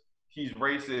because he's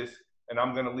racist, and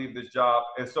I'm going to leave this job.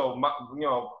 And so,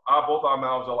 both our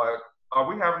mouths are like, are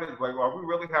we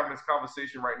really having this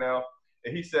conversation right now?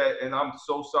 And he said, and I'm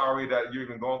so sorry that you're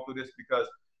even going through this because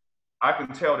I can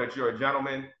tell that you're a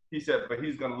gentleman. He said, but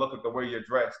he's going to look at the way you're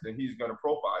dressed, and he's going to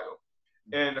profile you.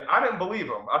 And I didn't believe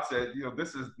him. I said,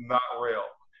 this is not real.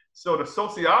 So the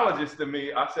sociologist in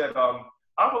me, I said,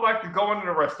 I would like to go into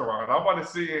the restaurant. I want to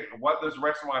see what this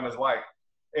restaurant is like.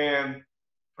 And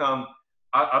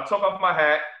I took off my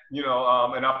hat,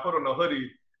 and I put on a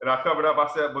hoodie and I covered up. I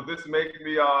said, "Will this make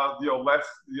me, less,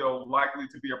 likely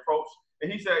to be approached?"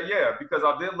 And he said, "Yeah," because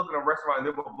I did look in a restaurant and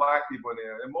there were black people in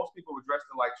there, and most people were dressed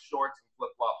in like shorts and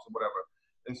flip flops or whatever.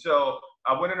 And so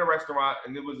I went in a restaurant,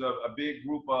 and there was a big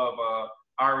group of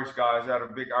Irish guys out of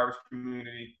a big Irish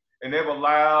community, and they were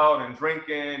loud and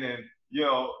drinking, and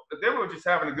they were just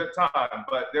having a good time.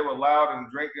 But they were loud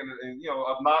and drinking, and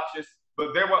obnoxious.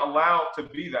 But they were allowed to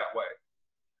be that way.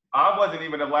 I wasn't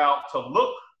even allowed to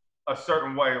look a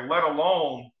certain way, let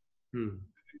alone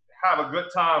have a good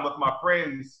time with my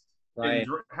friends and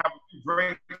have a few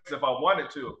drinks if I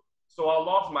wanted to. So I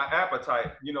lost my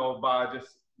appetite, by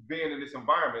just being in this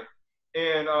environment.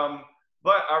 And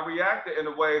but I reacted in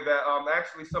a way that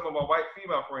actually some of my white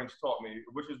female friends taught me,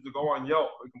 which is to go on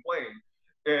Yelp and complain.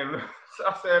 And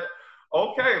I said,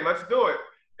 okay, let's do it.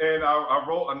 And I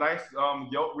wrote a nice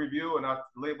Yelp review, and I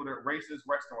labeled it "Racist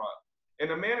Restaurant." And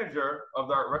the manager of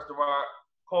that restaurant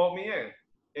called me in.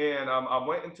 And I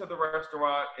went into the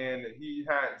restaurant, and he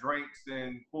had drinks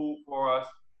and food for us.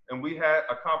 And we had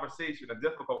a conversation, a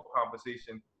difficult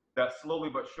conversation, that slowly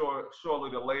but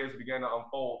surely the layers began to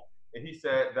unfold. And he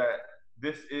said that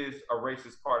this is a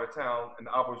racist part of town, and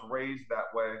I was raised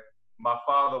that way. My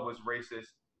father was racist,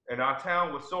 and our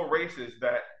town was so racist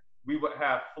that we would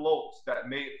have floats that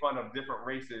made fun of different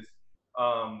races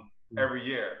every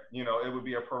year. It would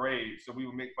be a parade. So we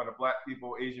would make fun of black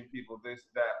people, Asian people, this,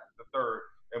 that, the third.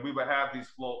 And we would have these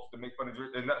floats to make fun of.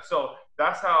 So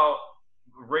that's how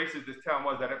racist this town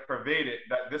was, that it pervaded,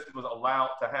 that this was allowed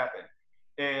to happen.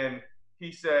 And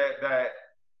he said that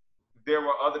there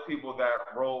were other people that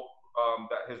wrote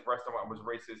that his restaurant was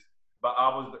racist. But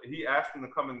he asked him to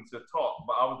come in to talk,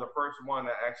 but I was the first one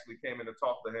that actually came in to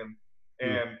talk to him.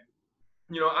 And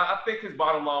I think his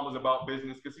bottom line was about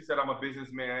business, because he said, I'm a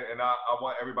businessman and I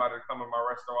want everybody to come in my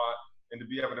restaurant and to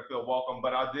be able to feel welcome.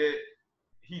 But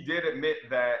he did admit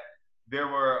that there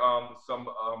were some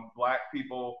black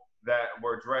people that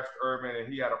were dressed urban,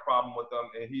 and he had a problem with them,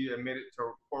 and he admitted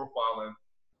to profiling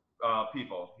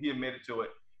people. He admitted to it.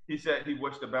 He said he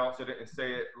wished the bouncer didn't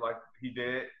say it like he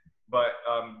did, but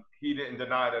he didn't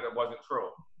deny that it wasn't true.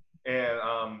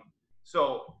 And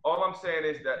so all I'm saying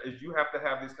is you have to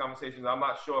have these conversations. I'm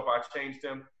not sure if I changed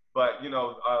him, but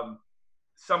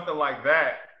something like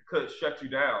that could shut you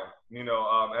down,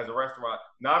 as a restaurant.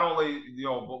 Not only,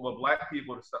 with black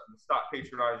people to stop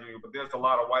patronizing you, but there's a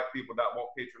lot of white people that won't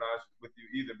patronize with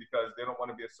you either, because they don't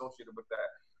want to be associated with that.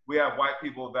 We have white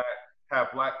people that have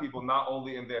black people not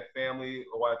only in their family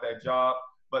or at their job,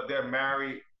 but they're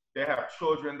married. They have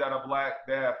children that are black.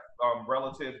 They have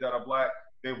relatives that are black.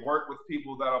 They work with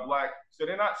people that are black. So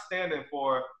they're not standing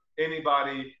for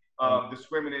anybody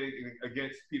discriminating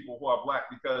against people who are black,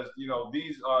 because,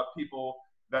 these are people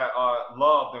that are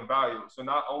loved and valued. So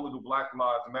not only do black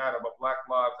lives matter, but black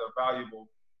lives are valuable.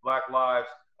 Black lives,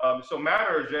 so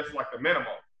matter is just like the minimum,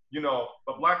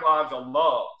 but black lives are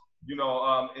loved.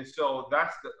 And so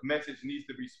that's the message needs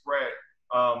to be spread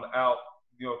out,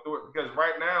 through it, because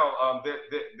right now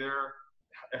there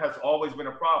has always been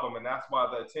a problem, and that's why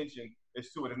the attention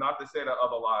is to it. It's not to say that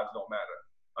other lives don't matter.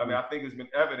 I mean, I think it's been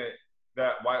evident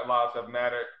that white lives have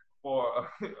mattered for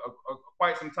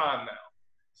quite some time now.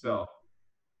 So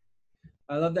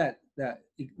I love the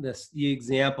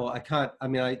example.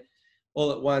 I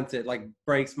all at once, it like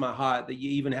breaks my heart that you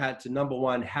even had to, number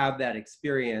one, have that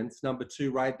experience, number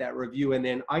two, write that review. And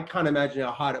then I can't imagine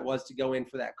how hard it was to go in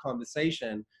for that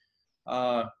conversation.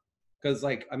 Because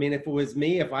if it was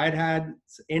me, if I'd had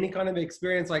any kind of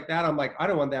experience like that, I'm like, I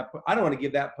don't want to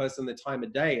give that person the time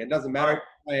of day. It doesn't matter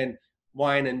if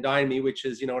wine and dine me, which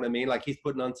is, you know what I mean? Like, he's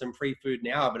putting on some free food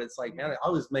now, but it's like, man, I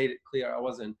was made it clear I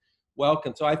wasn't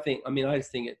welcome. So I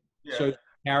just think it shows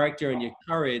character and your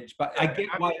courage, but I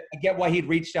get why he'd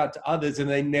reached out to others and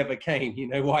they never came.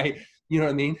 Why, you know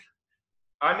what I mean?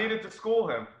 I needed to school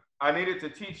him. I needed to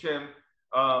teach him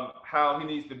how he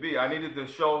needs to be. I needed to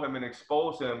show him and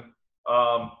expose him.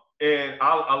 And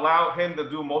I allowed him to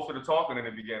do most of the talking in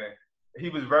the beginning. He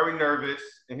was very nervous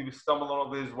and he was stumbling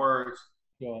over his words.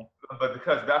 Yeah. But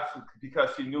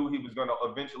because he knew he was going to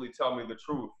eventually tell me the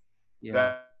truth. Yeah.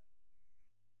 That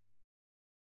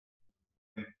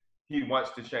he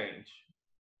wants to change.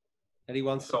 And he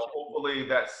wants so to hopefully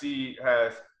that seed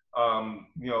has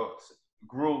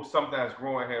something has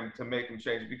grown in him to make him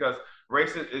change, because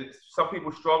some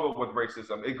people struggle with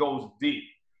racism. It goes deep.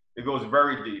 It goes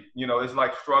very deep. It's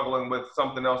like struggling with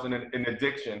something else in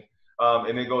addiction,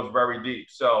 and it goes very deep.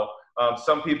 So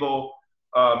some people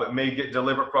may get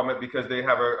delivered from it because they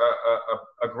have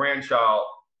a grandchild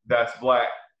that's Black,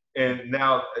 and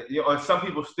now and some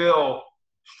people still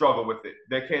struggle with it.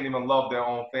 They can't even love their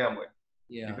own family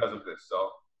because of this.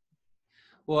 So.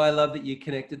 Well, I love that you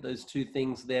connected those two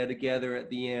things there together at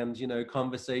the end,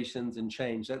 conversations and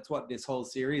change. That's what this whole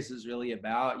series is really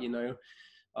about,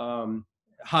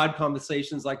 hard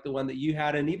conversations like the one that you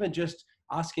had, and even just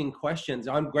asking questions.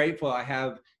 I'm grateful I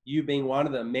have you being one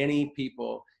of the many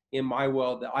people in my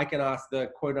world that I can ask the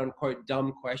quote unquote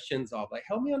dumb questions of, like,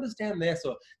 help me understand this,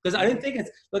 or because I don't think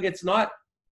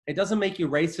it doesn't make you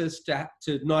racist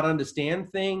to not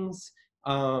understand things.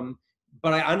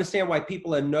 But I understand why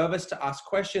people are nervous to ask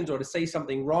questions or to say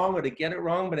something wrong or to get it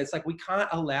wrong. But it's like, we can't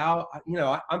allow,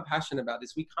 I'm passionate about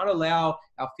this. We can't allow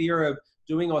our fear of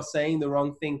doing or saying the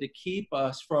wrong thing to keep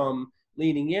us from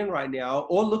leaning in right now,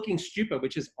 or looking stupid,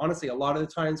 which is honestly a lot of the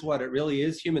times what it really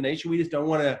is, human nature. We just don't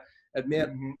want to admit,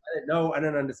 I don't know, I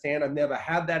don't understand, I've never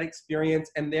had that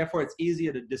experience. And therefore it's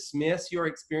easier to dismiss your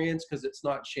experience because it's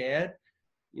not shared,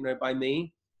 by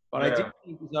me. But I do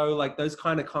think though, like those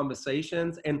kind of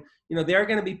conversations, and there are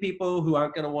going to be people who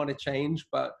aren't going to want to change,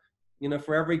 but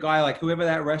for every guy, like whoever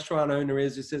that restaurant owner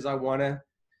is who says, I want to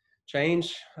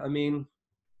change,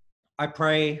 I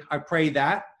pray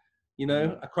that,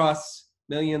 across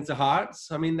millions of hearts.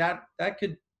 That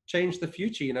could change the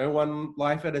future, one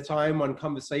life at a time, one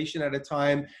conversation at a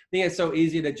time. I think it's so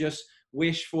easy to just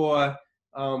wish for,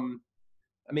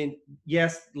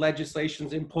 yes,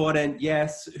 legislation's important.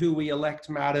 Yes, who we elect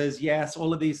matters. Yes,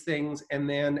 all of these things. And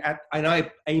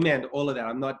I amen to all of that.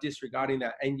 I'm not disregarding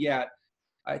that. And yet,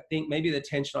 I think maybe the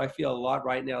tension I feel a lot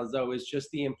right now, Zoe, is just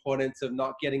the importance of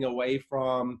not getting away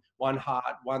from one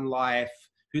heart, one life.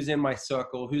 Who's in my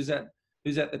circle? Who's at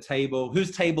the table?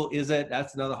 Whose table is it?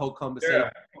 That's another whole conversation.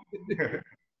 Yeah.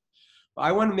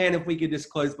 I wonder, man, if we could just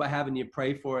close by having you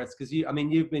pray for us, because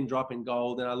you've been dropping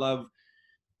gold, and I love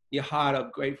your heart.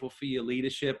 I'm grateful for your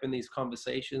leadership in these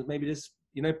conversations. Maybe just,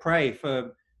 pray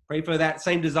for that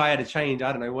same desire to change.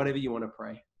 I don't know, whatever you want to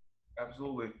pray.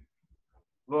 Absolutely.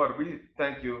 Lord, we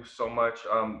thank you so much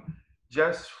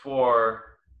just for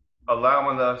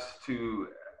allowing us to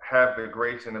have the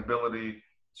grace and ability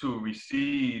to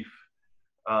receive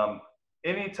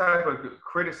any type of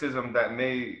criticism that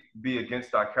may be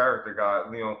against our character,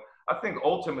 God. I think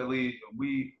ultimately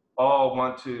we all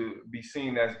want to be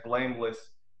seen as blameless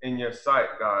in your sight,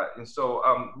 God. And so,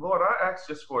 Lord, I ask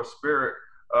just for a spirit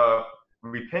of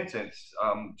repentance,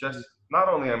 just not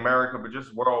only in America, but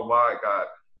just worldwide, God.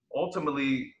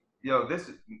 Ultimately,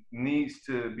 this needs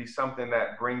to be something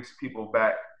that brings people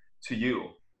back to you,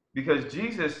 because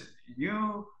Jesus,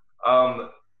 you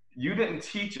didn't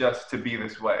teach us to be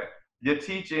this way. Your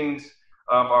teachings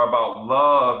are about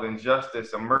love and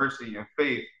justice and mercy and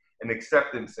faith and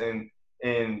acceptance and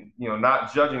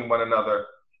not judging one another.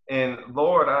 And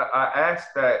Lord, I ask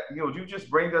that, you just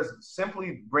bring us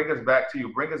back to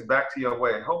you, bring us back to your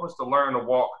way. Help us to learn to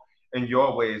walk in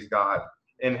your ways, God,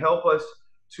 and help us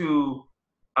to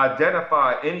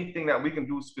identify anything that we can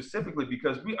do specifically,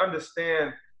 because we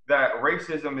understand that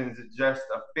racism is just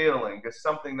a feeling. It's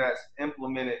something that's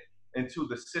implemented into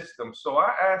the system. So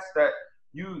I ask that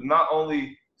you not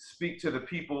only speak to the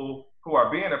people who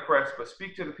are being oppressed, but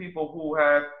speak to the people who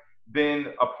have been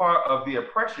a part of the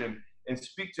oppression and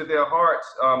speak to their hearts,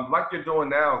 like you're doing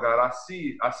now, God. I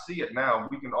see it now.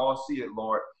 We can all see it,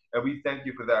 Lord, and we thank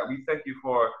you for that. We thank you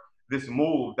for this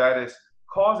move that is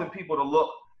causing people to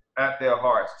look at their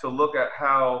hearts, to look at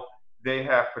how they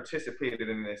have participated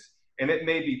in this. And it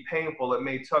may be painful, it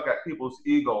may tug at people's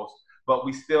egos, but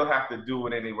we still have to do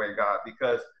it anyway, God,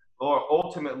 because, Lord,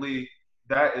 ultimately,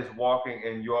 that is walking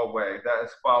in your way. That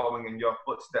is following in your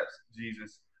footsteps,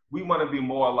 Jesus. We want to be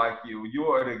more like you. You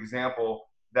are an example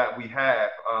that we have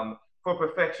for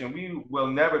perfection. We will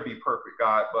never be perfect,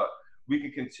 God, but we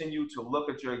can continue to look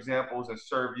at your examples and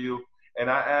serve you. And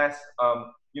I ask,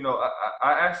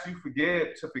 I ask you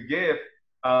to forgive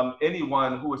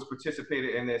anyone who has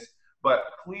participated in this, but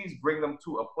please bring them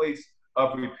to a place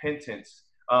of repentance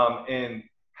and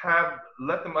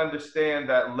let them understand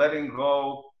that letting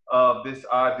go of this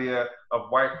idea of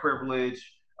white privilege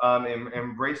and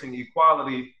embracing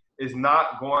equality is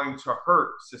not going to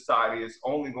hurt society. It's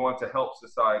only going to help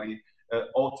society and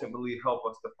ultimately help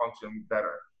us to function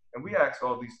better. And we ask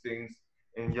all these things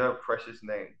in your precious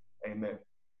name. Amen.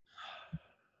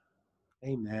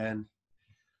 Amen.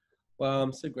 Well,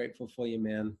 I'm so grateful for you,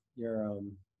 man. You're a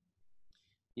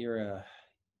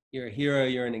hero.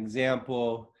 You're an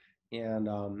example, and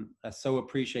I so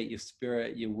appreciate your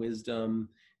spirit, your wisdom,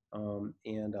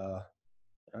 and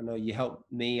I know you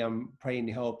helped me. I'm praying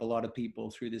to help a lot of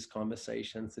people through this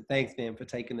conversation. So thanks, man, for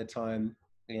taking the time.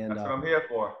 And that's what I'm here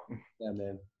for. Yeah,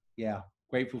 man. Yeah,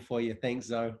 grateful for you. Thanks,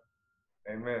 Zoe.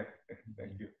 Amen.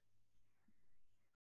 Thank you.